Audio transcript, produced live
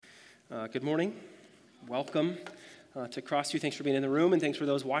Good morning. Welcome to Crossview. Thanks for being in the room, and thanks for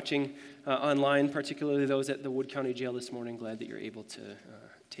those watching online, particularly those at the Wood County Jail this morning. Glad that you're able to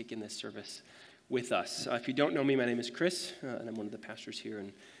take in this service with us. If you don't know me, my name is Chris, and I'm one of the pastors here,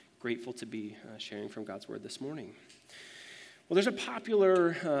 and grateful to be sharing from God's Word this morning. Well, there's a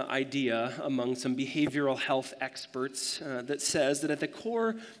popular idea among some behavioral health experts that says that at the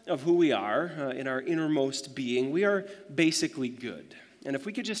core of who we are, in our innermost being, we are basically good. And if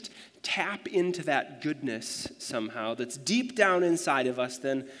we could just tap into that goodness somehow that's deep down inside of us,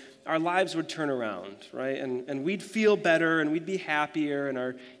 then our lives would turn around, right? And we'd feel better, and we'd be happier, and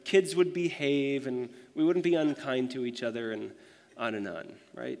our kids would behave, and we wouldn't be unkind to each other, and on,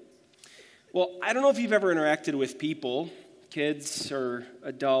 right? Well, I don't know if you've ever interacted with people, kids or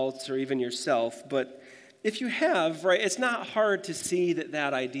adults or even yourself, but if you have, right, it's not hard to see that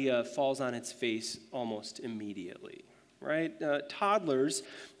that idea falls on its face almost immediately. Right? Toddlers,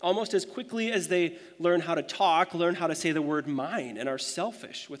 almost as quickly as they learn how to talk, learn how to say the word mine and are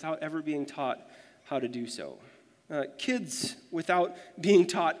selfish without ever being taught how to do so. Kids, without being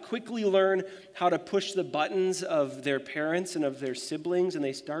taught, quickly learn how to push the buttons of their parents and of their siblings, and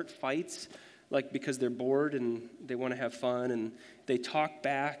they start fights because they're bored and they want to have fun, and they talk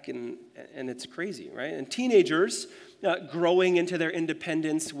back, and it's crazy, right? And teenagers, growing into their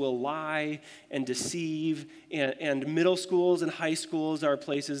independence, will lie and deceive, and middle schools and high schools are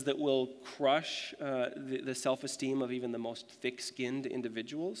places that will crush the self-esteem of even the most thick-skinned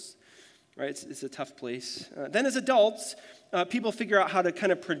individuals, right? It's a tough place. Then as adults, people figure out how to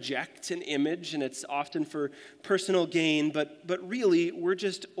kind of project an image, and it's often for personal gain, but really, we're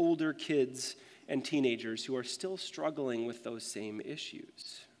just older kids and teenagers who are still struggling with those same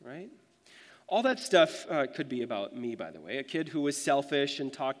issues, right? All that stuff could be about me, by the way, a kid who was selfish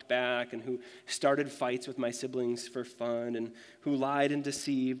and talked back and who started fights with my siblings for fun and who lied and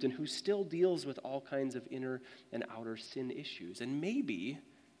deceived and who still deals with all kinds of inner and outer sin issues. And maybe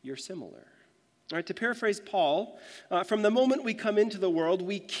you're similar. All right, to paraphrase Paul, from the moment we come into the world,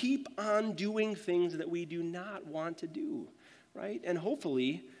 we keep on doing things that we do not want to do, right? And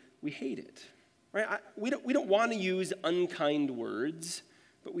hopefully we hate it, right? We don't want to use unkind words,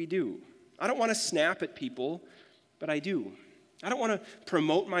 but we do. I don't want to snap at people, but I do. I don't want to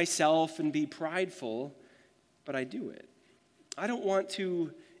promote myself and be prideful, but I do it. I don't want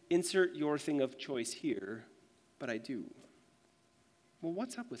to insert your thing of choice here, but I do. Well,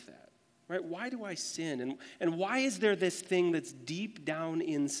 what's up with that? Right? Why do I sin? And why is there this thing that's deep down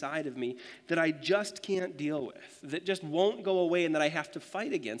inside of me that I just can't deal with, that just won't go away and that I have to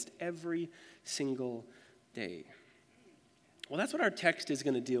fight against every single day? Well, that's what our text is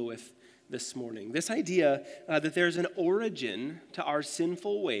going to deal with this morning. This idea that there's an origin to our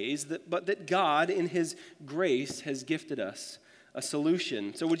sinful ways, but that God, in His grace, has gifted us a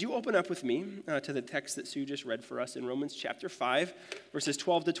solution. So would you open up with me to the text that Sue just read for us in Romans chapter 5, verses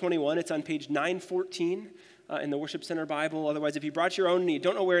 12 to 21. It's on page 914 in the Worship Center Bible. Otherwise, if you brought your own and you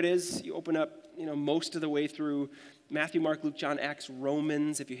don't know where it is, you open up most of the way through Matthew, Mark, Luke, John, Acts,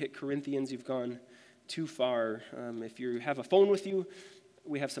 Romans. If you hit Corinthians, you've gone too far. If you have a phone with you,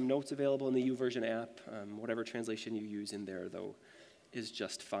 we have some notes available in the YouVersion app. Whatever translation you use in there, though, is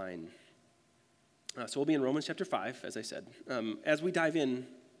just fine. So we'll be in Romans chapter 5, as I said. As we dive in,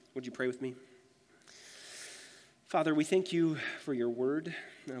 would you pray with me? Father, we thank you for your word.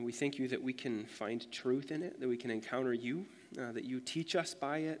 We thank you that we can find truth in it, that we can encounter you, that you teach us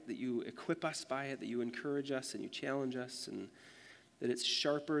by it, that you equip us by it, that you encourage us and you challenge us, and that it's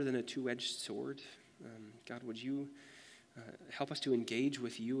sharper than a two-edged sword. God, would you help us to engage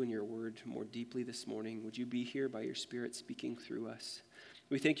with you and your word more deeply this morning? Would you be here by your Spirit speaking through us?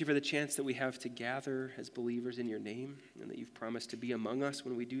 We thank you for the chance that we have to gather as believers in your name, and that you've promised to be among us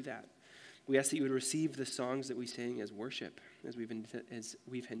when we do that. We ask that you would receive the songs that we sing as worship, as we've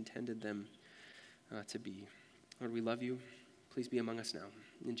intended them to be. Lord, we love you. Please be among us now.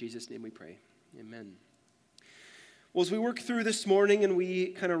 In Jesus' name we pray. Amen. Well, as we work through this morning and we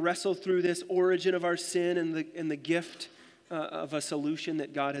kind of wrestle through this origin of our sin and the gift of a solution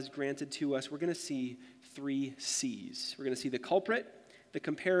that God has granted to us, we're going to see 3 C's. We're going to see the culprit, the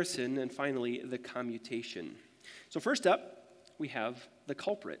comparison, and finally, the commutation. So first up, we have the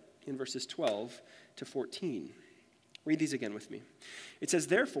culprit in verses 12 to 14. Read these again with me. It says,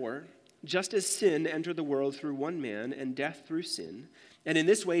 "Therefore, just as sin entered the world through one man, and death through sin, and in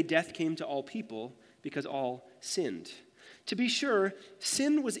this way death came to all people, because all sinned. To be sure,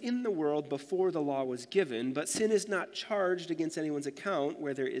 sin was in the world before the law was given, but sin is not charged against anyone's account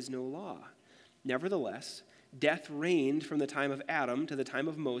where there is no law. Nevertheless, death reigned from the time of Adam to the time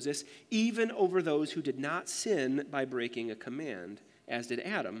of Moses, even over those who did not sin by breaking a command, as did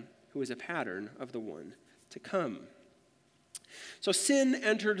Adam, who is a pattern of the one to come. So sin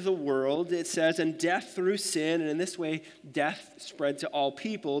entered the world, it says, and death through sin, and in this way, death spread to all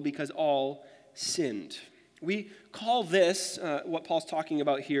people because all sinned. We call this, what Paul's talking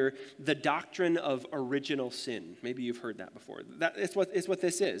about here, the doctrine of original sin. Maybe you've heard that before. It's what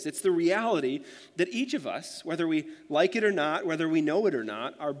this is. It's the reality that each of us, whether we like it or not, whether we know it or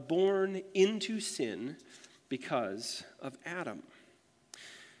not, are born into sin because of Adam.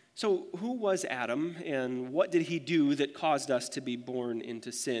 So who was Adam, and what did he do that caused us to be born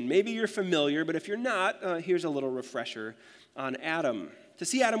into sin? Maybe you're familiar, but if you're not, here's a little refresher on Adam. To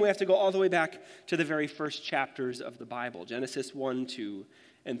see Adam, we have to go all the way back to the very first chapters of the Bible, Genesis 1, 2,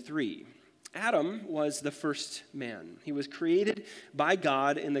 and 3. Adam was the first man. He was created by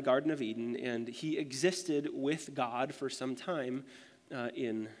God in the Garden of Eden, and he existed with God for some time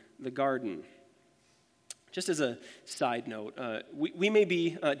in the garden. Just as a side note, we may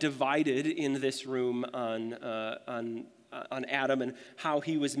be divided in this room on Adam and how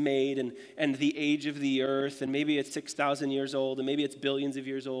he was made and the age of the earth, and maybe it's 6,000 years old, and maybe it's billions of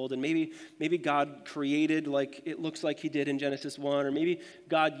years old, and maybe God created like it looks like he did in Genesis 1, or maybe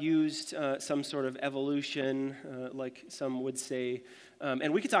God used some sort of evolution, like some would say.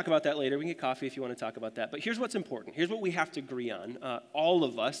 And we could talk about that later. We can get coffee if you want to talk about that. But here's what's important. Here's what we have to agree on. All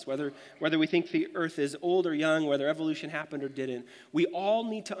of us, whether we think the earth is old or young, whether evolution happened or didn't, we all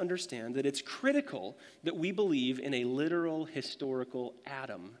need to understand that it's critical that we believe in a literal historical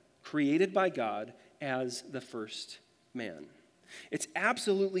Adam created by God as the first man. It's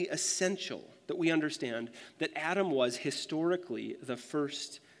absolutely essential that we understand that Adam was historically the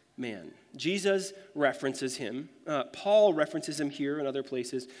first man. Jesus references him. Paul references him here and other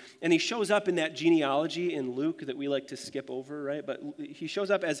places. And he shows up in that genealogy in Luke that we like to skip over, right? But he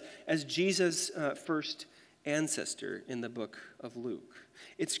shows up as Jesus' first ancestor in the book of Luke.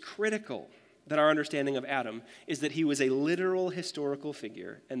 It's critical that our understanding of Adam is that he was a literal historical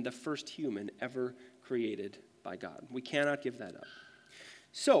figure and the first human ever created by God. We cannot give that up.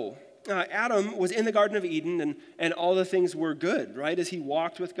 So, Adam was in the Garden of Eden, and all the things were good, right? As he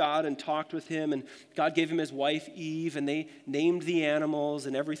walked with God and talked with him, and God gave him his wife Eve, and they named the animals,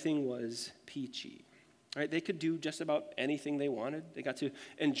 and everything was peachy, right? They could do just about anything they wanted. They got to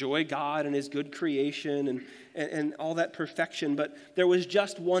enjoy God and his good creation and all that perfection, but there was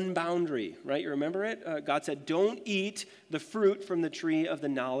just one boundary, right? You remember it? God said, don't eat the fruit from the tree of the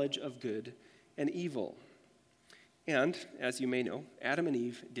knowledge of good and evil. And, as you may know, Adam and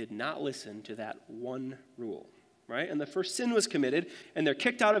Eve did not listen to that one rule, right? And the first sin was committed, and they're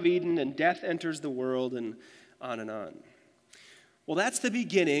kicked out of Eden, and death enters the world, and on and on. Well, that's the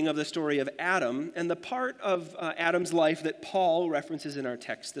beginning of the story of Adam, and the part of Adam's life that Paul references in our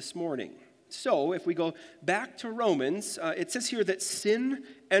text this morning. So, if we go back to Romans, it says here that sin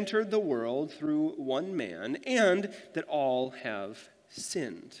entered the world through one man, and that all have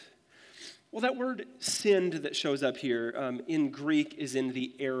sinned. Well, that word sinned that shows up here in Greek is in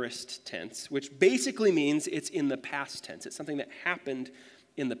the aorist tense, which basically means it's in the past tense. It's something that happened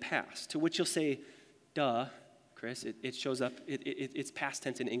in the past, to which you'll say, duh, Chris, it shows up, it's past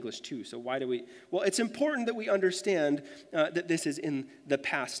tense in English too, so why do we? Well, it's important that we understand that this is in the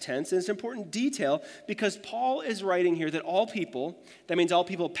past tense, and it's important detail because Paul is writing here that all people, that means all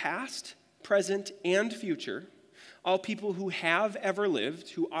people past, present, and future, all people who have ever lived,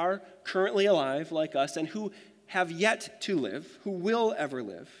 who are currently alive like us, and who have yet to live, who will ever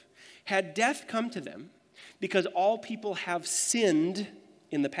live, had death come to them because all people have sinned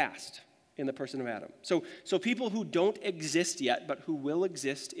in the past, in the person of Adam. So people who don't exist yet, but who will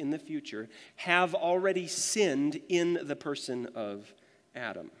exist in the future, have already sinned in the person of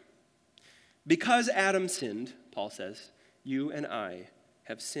Adam. Because Adam sinned, Paul says, you and I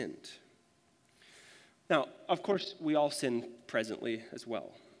have sinned. Now, of course, we all sin presently as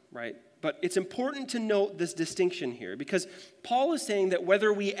well, right? But it's important to note this distinction here because Paul is saying that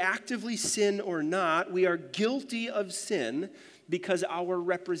whether we actively sin or not, we are guilty of sin because our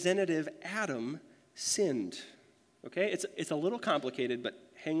representative Adam sinned. Okay? It's a little complicated, but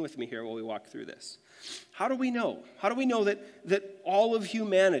hang with me here while we walk through this. How do we know? How do we know that all of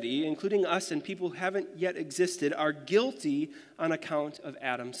humanity, including us and people who haven't yet existed, are guilty on account of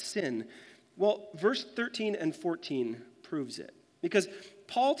Adam's sin? Well, verse 13 and 14 proves it. Because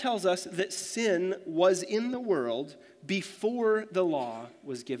Paul tells us that sin was in the world before the law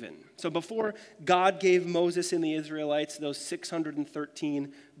was given. So before God gave Moses and the Israelites those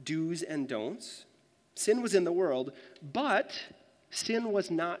 613 do's and don'ts, sin was in the world, but sin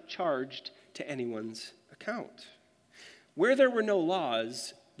was not charged to anyone's account. Where there were no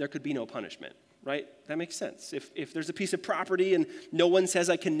laws, there could be no punishment. right? That makes sense. If there's a piece of property and no one says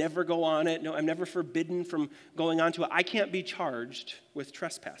I can never go on it, no, I'm never forbidden from going onto it, I can't be charged with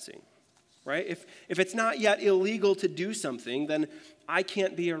trespassing, right? If it's not yet illegal to do something, then I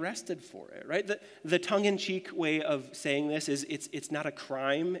can't be arrested for it, right? The tongue-in-cheek way of saying this is it's not a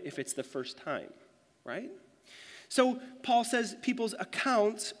crime if it's the first time, right? So Paul says people's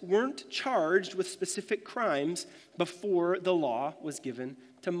accounts weren't charged with specific crimes before the law was given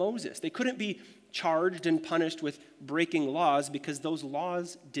to Moses. They couldn't be charged and punished with breaking laws because those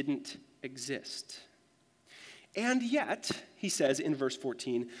laws didn't exist. And yet, he says in verse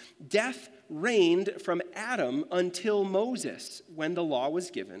 14, death reigned from Adam until Moses, when the law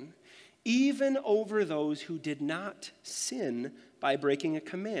was given, even over those who did not sin by breaking a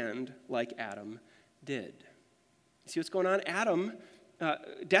command like Adam did. See what's going on?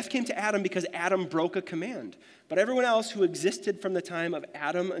 Death came to Adam because Adam broke a command. But everyone else who existed from the time of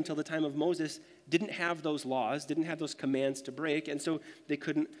Adam until the time of Moses didn't have those laws, didn't have those commands to break, and so they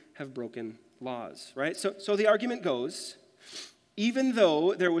couldn't have broken laws, right? So the argument goes, even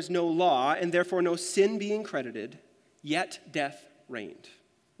though there was no law and therefore no sin being credited, yet death reigned,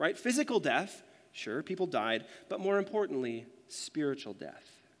 right? Physical death, sure, people died, but more importantly, spiritual death.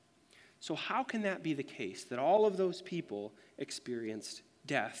 So how can that be the case, that all of those people experienced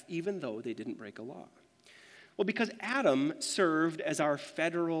death even though they didn't break a law? Well, because Adam served as our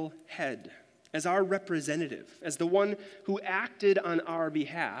federal head, as our representative, as the one who acted on our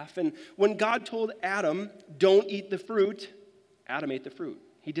behalf. And when God told Adam, don't eat the fruit, Adam ate the fruit.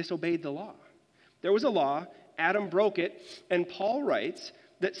 He disobeyed the law. There was a law, Adam broke it, and Paul writes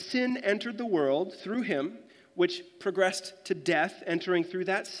that sin entered the world through him, which progressed to death, entering through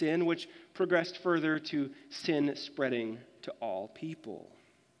that sin, which progressed further to sin spreading to all people.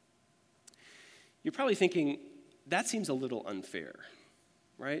 You're probably thinking, that seems a little unfair,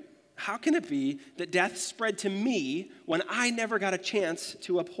 right? How can it be that death spread to me when I never got a chance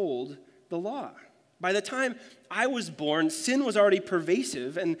to uphold the law? By the time I was born, sin was already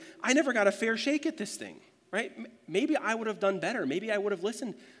pervasive, and I never got a fair shake at this thing, right? Maybe I would have done better. Maybe I would have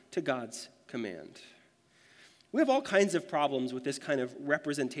listened to God's command. We have all kinds of problems with this kind of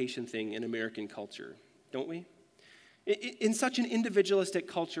representation thing in American culture, don't we? In such an individualistic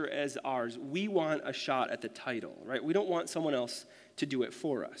culture as ours, we want a shot at the title, right? We don't want someone else to do it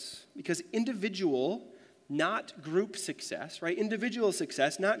for us. Because individual, not group success, right? Individual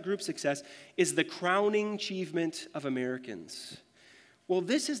success, not group success, is the crowning achievement of Americans. Well,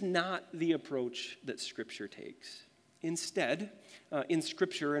 this is not the approach that Scripture takes. Instead, in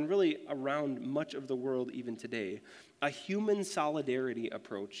Scripture, and really around much of the world even today, a human solidarity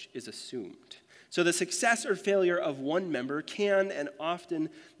approach is assumed. So the success or failure of one member can and often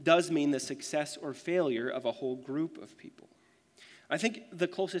does mean the success or failure of a whole group of people. I think the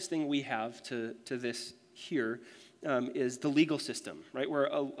closest thing we have to this here is the legal system, right? Where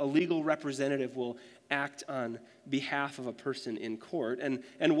a legal representative will act on behalf of a person in court.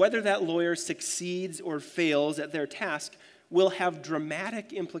 And whether that lawyer succeeds or fails at their task will have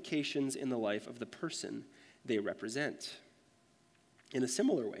dramatic implications in the life of the person they represent. In a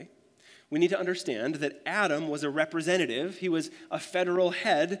similar way, we need to understand that Adam was a representative. He was a federal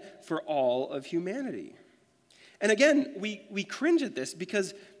head for all of humanity. And again, we cringe at this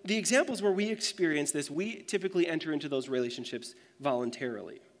because the examples where we experience this, we typically enter into those relationships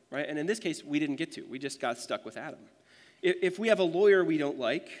voluntarily, right? And in this case, we didn't get to. We just got stuck with Adam. If we have a lawyer we don't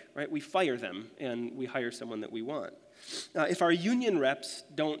like, right, we fire them and we hire someone that we want. If our union reps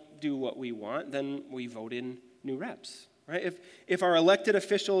don't do what we want, then we vote in new reps, right? If our elected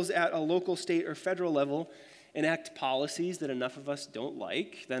officials at a local, state, or federal level enact policies that enough of us don't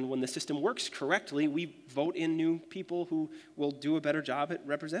like, then when the system works correctly, we vote in new people who will do a better job at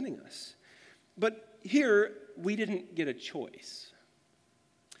representing us. But here, we didn't get a choice.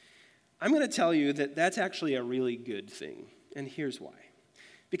 I'm going to tell you that that's actually a really good thing, and here's why.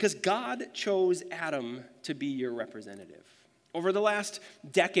 Because God chose Adam to be your representative. Over the last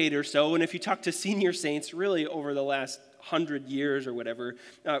decade or so, and if you talk to senior saints, really over the last 100 years or whatever,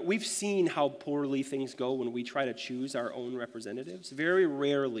 we've seen how poorly things go when we try to choose our own representatives. Very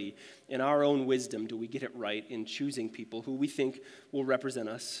rarely in our own wisdom do we get it right in choosing people who we think will represent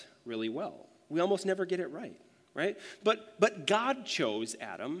us really well. We almost never get it right? But God chose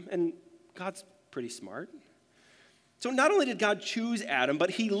Adam, and God's pretty smart. So not only did God choose Adam, but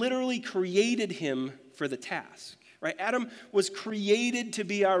he literally created him for the task. Right? Adam was created to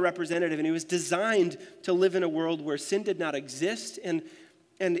be our representative, and he was designed to live in a world where sin did not exist. And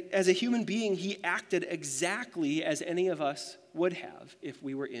as a human being, he acted exactly as any of us would have if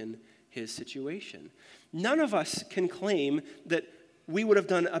we were in his situation. None of us can claim that we would have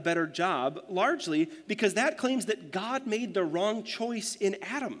done a better job, largely because that claims that God made the wrong choice in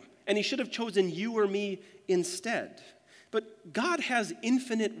Adam, and he should have chosen you or me instead. But God has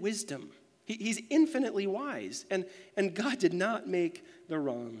infinite wisdom. He's infinitely wise, and God did not make the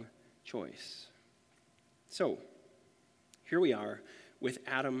wrong choice. So, here we are with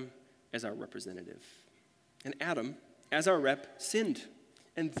Adam as our representative. And Adam, as our rep, sinned.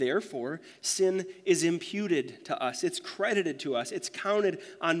 And therefore, sin is imputed to us. It's credited to us. It's counted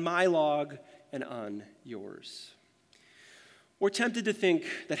on my log and on yours. We're tempted to think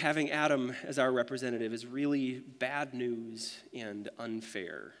that having Adam as our representative is really bad news and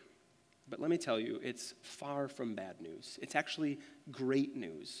unfair. But let me tell you, it's far from bad news. It's actually great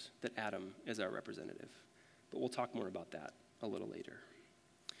news that Adam is our representative. But we'll talk more about that a little later.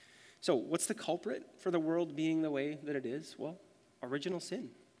 So, what's the culprit for the world being the way that it is? Well, original sin,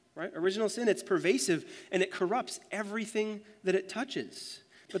 right? Original sin, it's pervasive and it corrupts everything that it touches.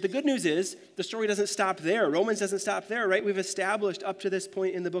 But the good news is the story doesn't stop there. Romans doesn't stop there, right? We've established up to this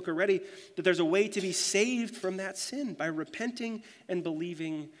point in the book already that there's a way to be saved from that sin by repenting and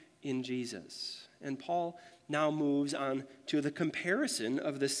believing in Jesus. And Paul now moves on to the comparison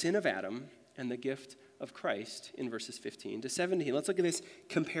of the sin of Adam and the gift of Christ in verses 15 to 17. Let's look at this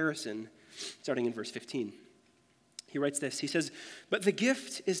comparison starting in verse 15. He writes this. He says, "But the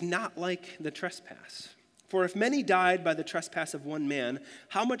gift is not like the trespass. For if many died by the trespass of one man,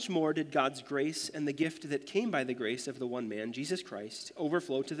 how much more did God's grace and the gift that came by the grace of the one man, Jesus Christ,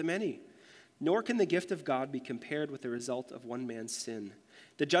 overflow to the many? Nor can the gift of God be compared with the result of one man's sin.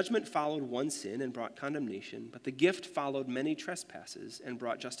 The judgment followed one sin and brought condemnation, but the gift followed many trespasses and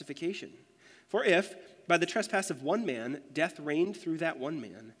brought justification. For if, by the trespass of one man, death reigned through that one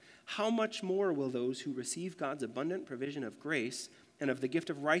man, how much more will those who receive God's abundant provision of grace and of the gift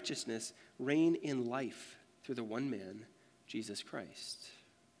of righteousness reign in life through the one man, Jesus Christ?"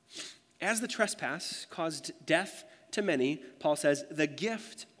 As the trespass caused death to many, Paul says, the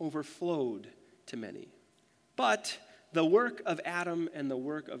gift overflowed to many. But the work of Adam and the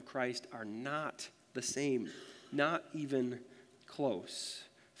work of Christ are not the same, not even close.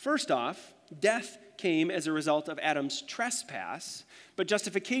 First off, death came as a result of Adam's trespass, but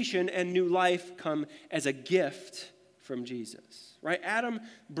justification and new life come as a gift from Jesus, right? Adam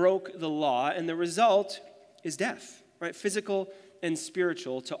broke the law, and the result is death, right? Physical and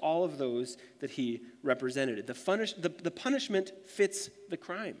spiritual to all of those that he represented. The punishment fits the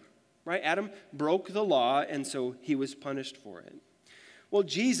crime, right? Adam broke the law, and so he was punished for it. Well,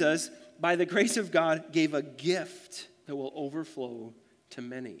 Jesus, by the grace of God, gave a gift that will overflow to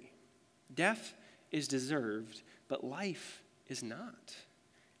many. Death is deserved, but life is not.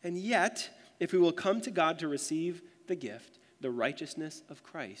 And yet, if we will come to God to receive the gift, the righteousness of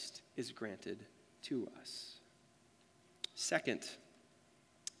Christ is granted to us. Second,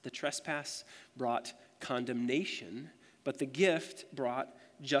 the trespass brought condemnation, but the gift brought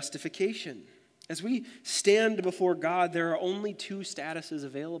justification. As we stand before God, there are only two statuses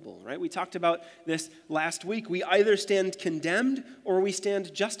available, right? We talked about this last week. We either stand condemned or we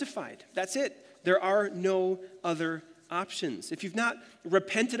stand justified. That's it. There are no other options. If you've not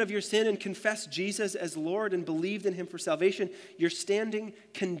repented of your sin and confessed Jesus as Lord and believed in him for salvation, you're standing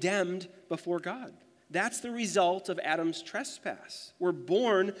condemned before God. That's the result of Adam's trespass. We're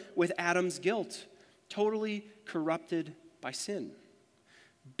born with Adam's guilt, totally corrupted by sin.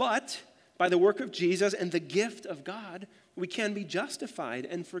 But by the work of Jesus and the gift of God, we can be justified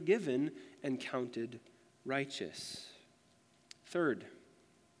and forgiven and counted righteous. Third,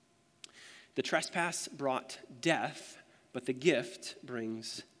 the trespass brought death, but the gift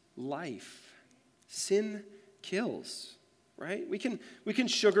brings life. Sin kills, right? We can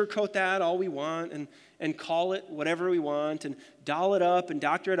sugarcoat that all we want and call it whatever we want and doll it up and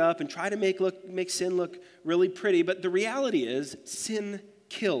doctor it up and try to make sin look really pretty. But the reality is sin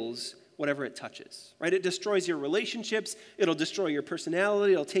kills whatever it touches, right? It destroys your relationships. It'll destroy your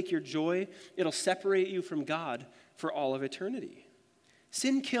personality. It'll take your joy. It'll separate you from God for all of eternity.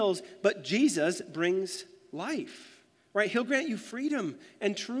 Sin kills, but Jesus brings life, right? He'll grant you freedom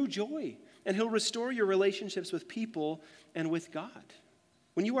and true joy, and he'll restore your relationships with people and with God.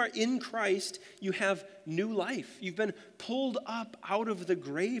 When you are in Christ, you have new life. You've been pulled up out of the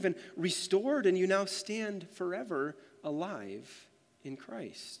grave and restored, and you now stand forever alive in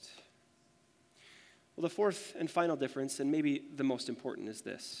Christ. Well, the fourth and final difference, and maybe the most important, is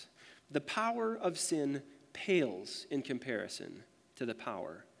this. The power of sin pales in comparison to the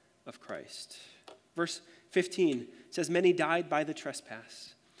power of Christ. Verse 15 says, "Many died by the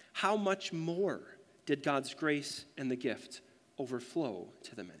trespass. How much more did God's grace and the gift overflow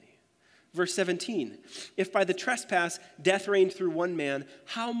to the many?" Verse 17, if by the trespass death reigned through one man,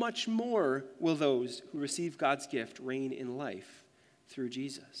 how much more will those who receive God's gift reign in life through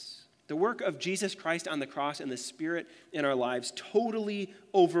Jesus? The work of Jesus Christ on the cross and the Spirit in our lives totally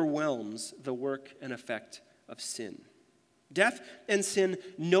overwhelms the work and effect of sin. Death and sin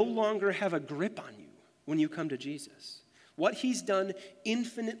no longer have a grip on you when you come to Jesus. What he's done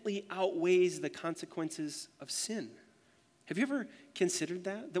infinitely outweighs the consequences of sin. Have you ever considered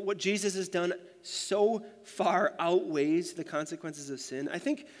that? That what Jesus has done so far outweighs the consequences of sin? I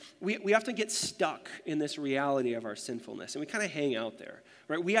think we often get stuck in this reality of our sinfulness, and we kind of hang out there,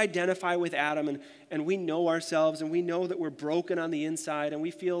 right? We identify with Adam, and we know ourselves, and we know that we're broken on the inside, and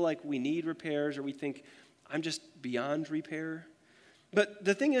we feel like we need repairs, or we think, I'm just beyond repair. But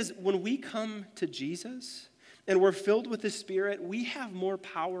the thing is, when we come to Jesus, and we're filled with the Spirit, we have more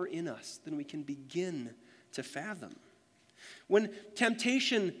power in us than we can begin to fathom. When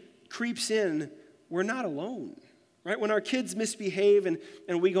temptation creeps in, we're not alone, right? When our kids misbehave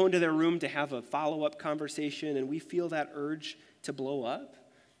and we go into their room to have a follow-up conversation and we feel that urge to blow up,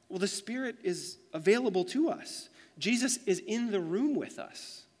 well, the Spirit is available to us. Jesus is in the room with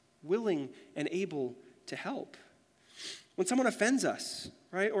us, willing and able to help. When someone offends us,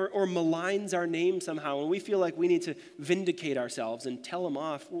 right, or maligns our name somehow, and we feel like we need to vindicate ourselves and tell them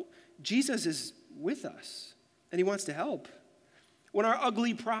off, well, Jesus is with us, and he wants to help. When our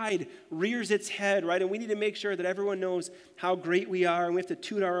ugly pride rears its head, right, and we need to make sure that everyone knows how great we are, and we have to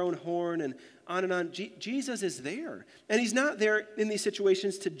toot our own horn and on, Jesus is there. And he's not there in these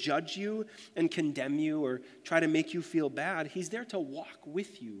situations to judge you and condemn you or try to make you feel bad. He's there to walk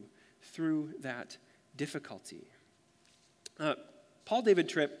with you through that difficulty. Paul David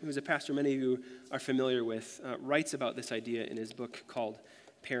Tripp, who's a pastor many of you are familiar with, writes about this idea in his book called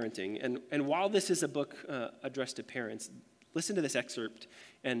Parenting. And while this is a book addressed to parents, listen to this excerpt,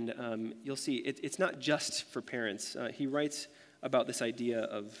 and you'll see it's not just for parents. He writes about this idea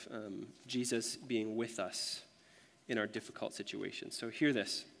of Jesus being with us in our difficult situations. So hear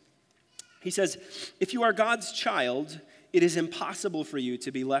this. He says, if you are God's child, it is impossible for you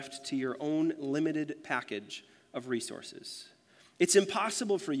to be left to your own limited package of resources. It's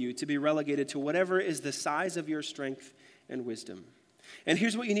impossible for you to be relegated to whatever is the size of your strength and wisdom. And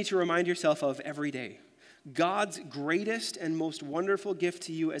here's what you need to remind yourself of every day. God's greatest and most wonderful gift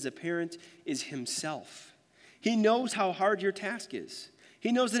to you as a parent is himself. He knows how hard your task is.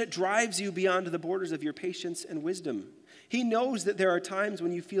 He knows that it drives you beyond the borders of your patience and wisdom. He knows that there are times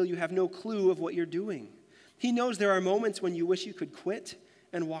when you feel you have no clue of what you're doing. He knows there are moments when you wish you could quit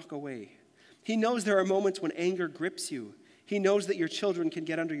and walk away. He knows there are moments when anger grips you. He knows that your children can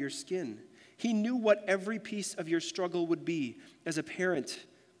get under your skin. He knew what every piece of your struggle would be as a parent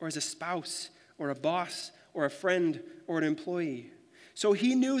or as a spouse or a boss or a friend or an employee. So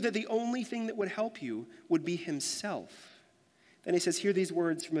he knew that the only thing that would help you would be himself. Then he says, hear these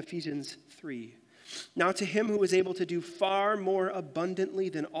words from Ephesians 3. Now to him who is able to do far more abundantly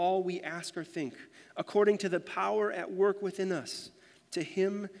than all we ask or think, according to the power at work within us, to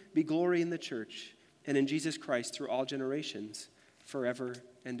him be glory in the church and in Jesus Christ through all generations, forever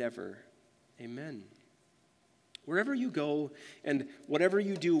and ever. Amen. Wherever you go and whatever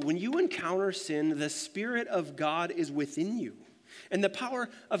you do, when you encounter sin, the Spirit of God is within you. And the power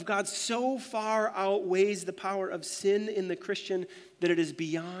of God so far outweighs the power of sin in the Christian that it is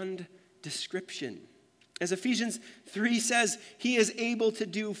beyond description. As Ephesians 3 says, he is able to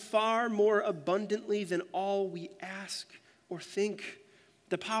do far more abundantly than all we ask or think.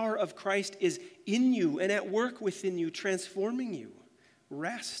 The power of Christ is in you and at work within you, transforming you.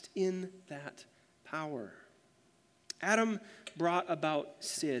 Rest in that power. Adam brought about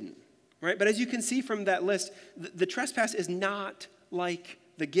sin, right? But as you can see from that list, the trespass is not like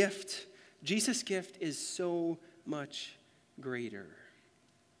the gift. Jesus' gift is so much greater.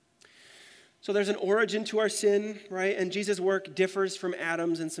 So there's an origin to our sin, right? And Jesus' work differs from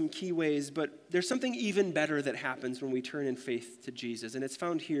Adam's in some key ways, but there's something even better that happens when we turn in faith to Jesus, and it's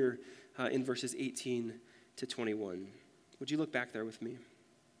found here in verses 18 to 21. Would you look back there with me?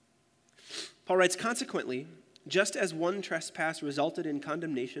 Paul writes, consequently, just as one trespass resulted in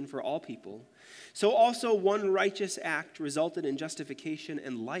condemnation for all people, so also one righteous act resulted in justification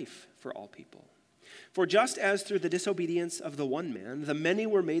and life for all people. For just as through the disobedience of the one man, the many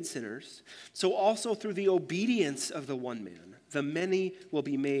were made sinners, so also through the obedience of the one man, the many will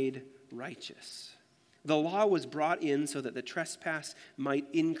be made righteous. The law was brought in so that the trespass might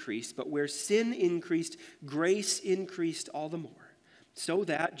increase, but where sin increased, grace increased all the more. So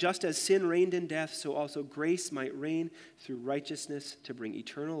that, just as sin reigned in death, so also grace might reign through righteousness to bring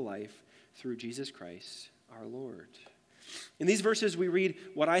eternal life through Jesus Christ our Lord. In these verses, we read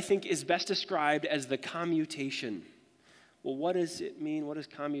what I think is best described as the commutation. Well, what does it mean? What is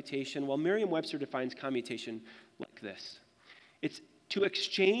commutation? Well, Merriam-Webster defines commutation like this. It's to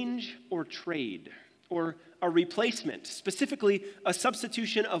exchange or trade, or a replacement, specifically a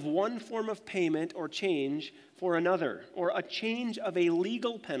substitution of one form of payment or change for another, or a change of a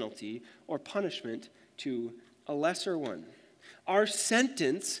legal penalty or punishment to a lesser one. Our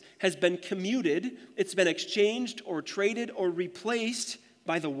sentence has been commuted, it's been exchanged or traded or replaced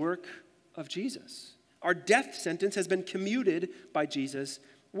by the work of Jesus. Our death sentence has been commuted by Jesus'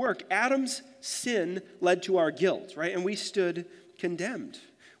 work. Adam's sin led to our guilt, right? And we stood condemned.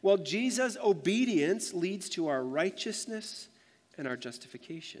 Well, Jesus' obedience leads to our righteousness and our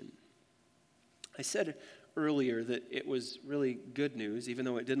justification. I said earlier that it was really good news, even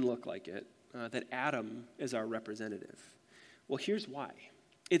though it didn't look like it, that Adam is our representative. Well, here's why.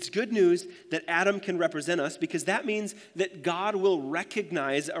 It's good news that Adam can represent us because that means that God will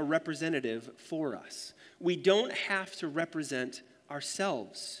recognize a representative for us. We don't have to represent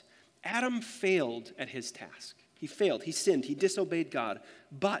ourselves. Adam failed at his task. He failed, he sinned, he disobeyed God.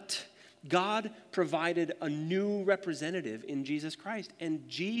 But God provided a new representative in Jesus Christ, and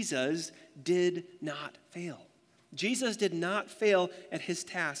Jesus did not fail. Jesus did not fail at his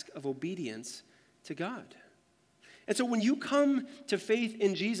task of obedience to God. And so when you come to faith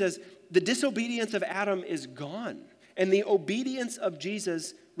in Jesus, the disobedience of Adam is gone, and the obedience of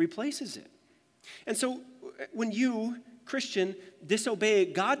Jesus replaces it. And so when you, Christian, disobey,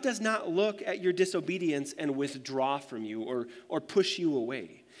 God does not look at your disobedience and withdraw from you or push you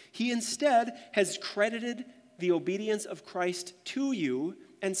away. He instead has credited the obedience of Christ to you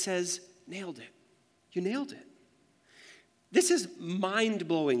and says, nailed it. You nailed it. This is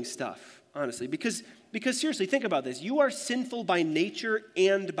mind-blowing stuff, honestly, because seriously, think about this. You are sinful by nature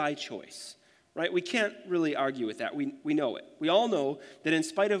and by choice, right? We can't really argue with that. We know it. We all know that in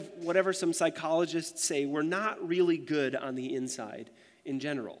spite of whatever some psychologists say, we're not really good on the inside in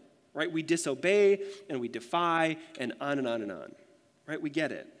general, right? We disobey and we defy and on and on and on, right? We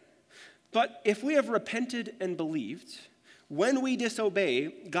get it. But if we have repented and believed, when we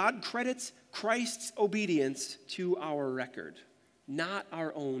disobey, God credits Christ's obedience to our record, not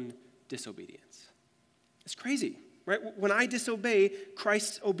our own disobedience. It's crazy, right? When I disobey,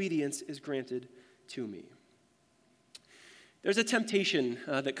 Christ's obedience is granted to me. There's a temptation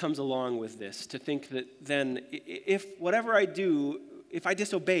that comes along with this to think that then if whatever I do, if I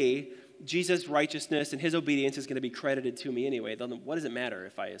disobey, Jesus' righteousness and his obedience is going to be credited to me anyway. Then what does it matter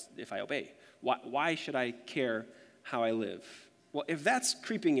if I obey? Why should I care how I live? Well, if that's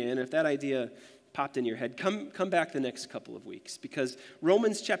creeping in, if that idea popped in your head, come back the next couple of weeks, because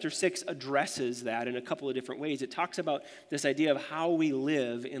Romans chapter 6 addresses that in a couple of different ways. It talks about this idea of how we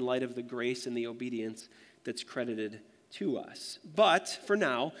live in light of the grace and the obedience that's credited to us. But for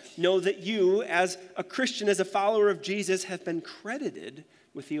now, know that you, as a Christian, as a follower of Jesus, have been credited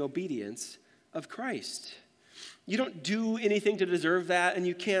with the obedience of Christ. You don't do anything to deserve that, and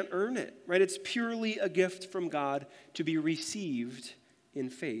you can't earn it, right? It's purely a gift from God to be received in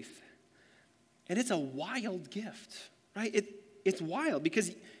faith. And it's a wild gift, right? It's wild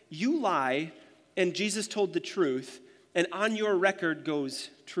because you lie and Jesus told the truth, and on your record goes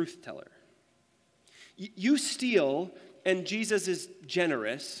truth teller. You steal and Jesus is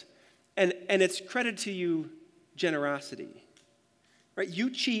generous, and it's credited to you generosity, right? You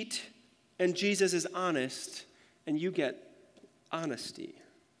cheat and Jesus is honest, and you get honesty.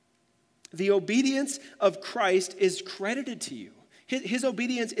 The obedience of Christ is credited to you. His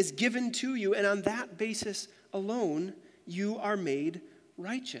obedience is given to you, and on that basis alone, you are made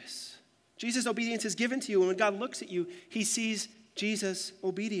righteous. Jesus' obedience is given to you, and when God looks at you, he sees Jesus'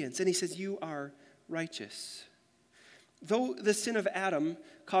 obedience, and he says, you are righteous. Though the sin of Adam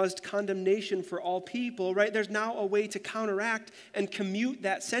caused condemnation for all people, right, there's now a way to counteract and commute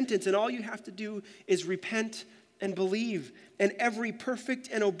that sentence, and all you have to do is repent and believe. And every perfect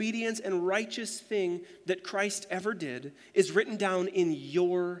and obedience and righteous thing that Christ ever did is written down in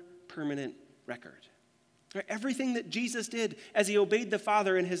your permanent record. Right? Everything that Jesus did as he obeyed the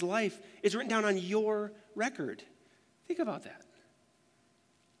Father in his life is written down on your record. Think about that.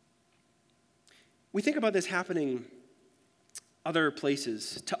 We think about this happening other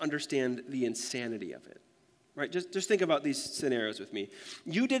places to understand the insanity of it. Right? Just think about these scenarios with me.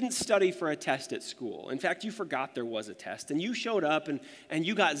 You didn't study for a test at school. In fact, you forgot there was a test, and you showed up and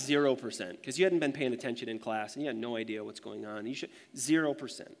you got 0% because you hadn't been paying attention in class and you had no idea what's going on.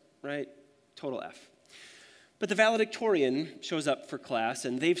 0%, right? Total F. But the valedictorian shows up for class,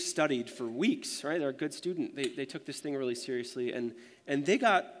 and they've studied for weeks, right? They're a good student. They took this thing really seriously, and they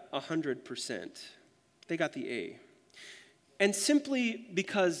got 100%. They got the A. And simply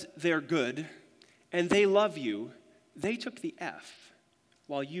because they're good and they love you, they took the F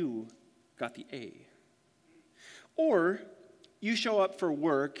while you got the A. Or you show up for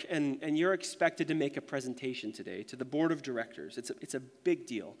work and you're expected to make a presentation today to the board of directors. It's a big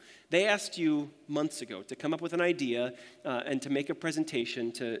deal. They asked you months ago to come up with an idea and to make a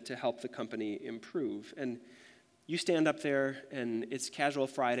presentation to help the company improve. And you stand up there and it's casual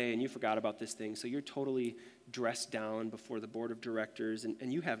Friday and you forgot about this thing, so you're totally dressed down before the board of directors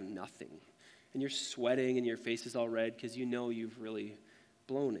and you have nothing. And you're sweating and your face is all red because you know you've really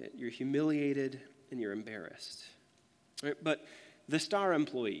blown it. You're humiliated and you're embarrassed. Right? But the star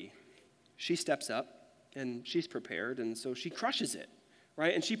employee, she steps up and she's prepared, and so she crushes it,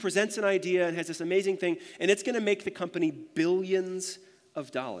 right? And she presents an idea and has this amazing thing, and it's going to make the company billions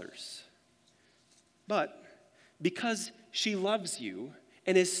of dollars. But because she loves you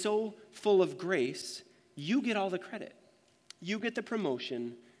and is so full of grace, you get all the credit. You get the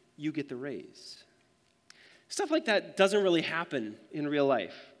promotion, you get the raise. Stuff like that doesn't really happen in real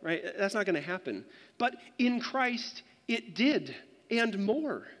life, right? That's not going to happen. But in Christ, it did, and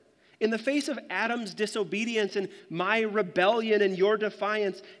more. In the face of Adam's disobedience and my rebellion and your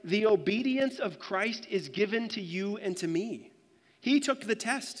defiance, the obedience of Christ is given to you and to me. He took the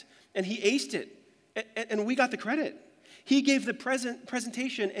test, and he aced it, and we got the credit. He gave the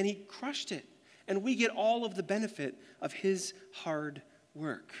presentation, and he crushed it, and we get all of the benefit of his hard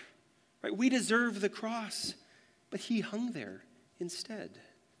work. Right? We deserve the cross, but he hung there instead.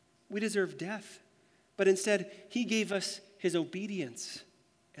 We deserve death, but instead, he gave us his obedience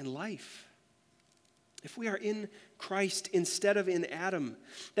and life. If we are in Christ instead of in Adam,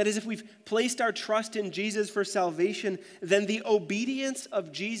 that is, if we've placed our trust in Jesus for salvation, then the obedience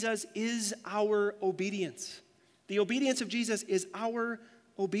of Jesus is our obedience. The obedience of Jesus is our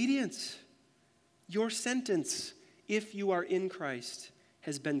obedience. Your sentence, if you are in Christ,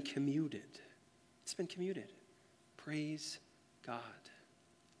 has been commuted. It's been commuted. Praise God.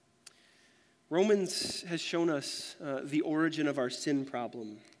 Romans has shown us the origin of our sin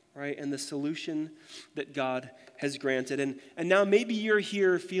problem, right? And the solution that God has granted. And now maybe you're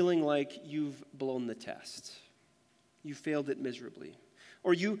here feeling like you've blown the test. You failed it miserably.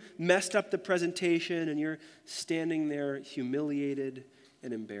 Or you messed up the presentation and you're standing there humiliated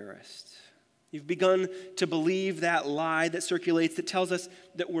and embarrassed. You've begun to believe that lie that circulates that tells us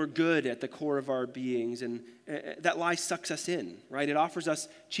that we're good at the core of our beings, and that lie sucks us in, right? It offers us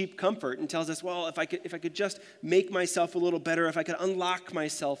cheap comfort and tells us, well, if I could just make myself a little better, if I could unlock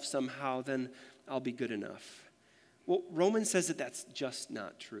myself somehow, then I'll be good enough. Well, Romans says that that's just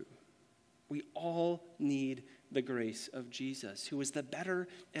not true. We all need the grace of Jesus, who is the better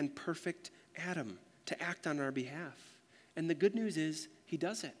and perfect Adam, to act on our behalf. And the good news is he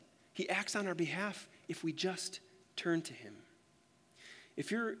does it. He acts on our behalf if we just turn to him.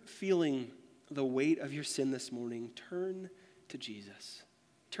 If you're feeling the weight of your sin this morning, turn to Jesus.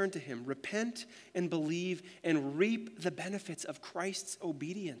 Turn to him. Repent and believe and reap the benefits of Christ's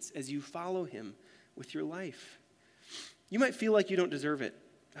obedience as you follow him with your life. You might feel like you don't deserve it,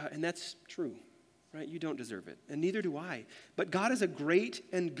 and that's true, right? You don't deserve it, and neither do I. But God is a great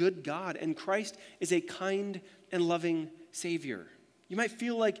and good God, and Christ is a kind and loving Savior. You might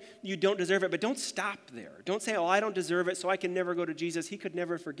feel like you don't deserve it, but don't stop there. Don't say, oh, I don't deserve it, so I can never go to Jesus. He could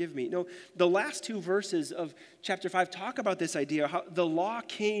never forgive me. No, the last two verses of chapter 5 talk about this idea, how the law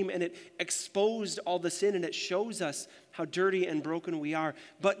came and it exposed all the sin, and it shows us how dirty and broken we are.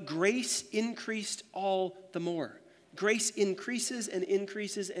 But grace increased all the more. Grace increases and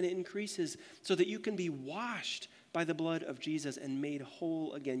increases and increases so that you can be washed by the blood of Jesus and made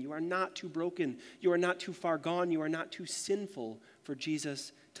whole again. You are not too broken. You are not too far gone. You are not too sinful for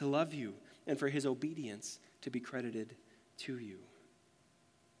Jesus to love you and for his obedience to be credited to you.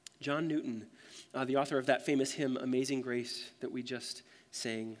 John Newton, the author of that famous hymn, Amazing Grace, that we just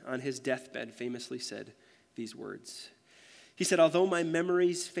sang, on his deathbed famously said these words. He said, although my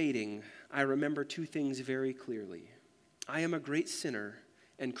memory's fading, I remember two things very clearly. I am a great sinner,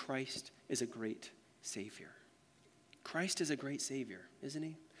 and Christ is a great Savior. Christ is a great Savior, isn't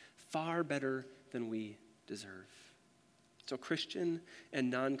he? Far better than we deserve. So Christian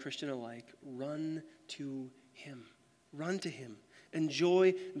and non-Christian alike, run to him. Run to him.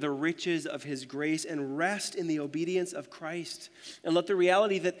 Enjoy the riches of his grace and rest in the obedience of Christ. And let the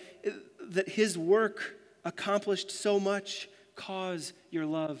reality that his work accomplished so much cause your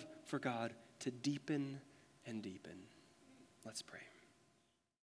love for God to deepen and deepen. Let's pray.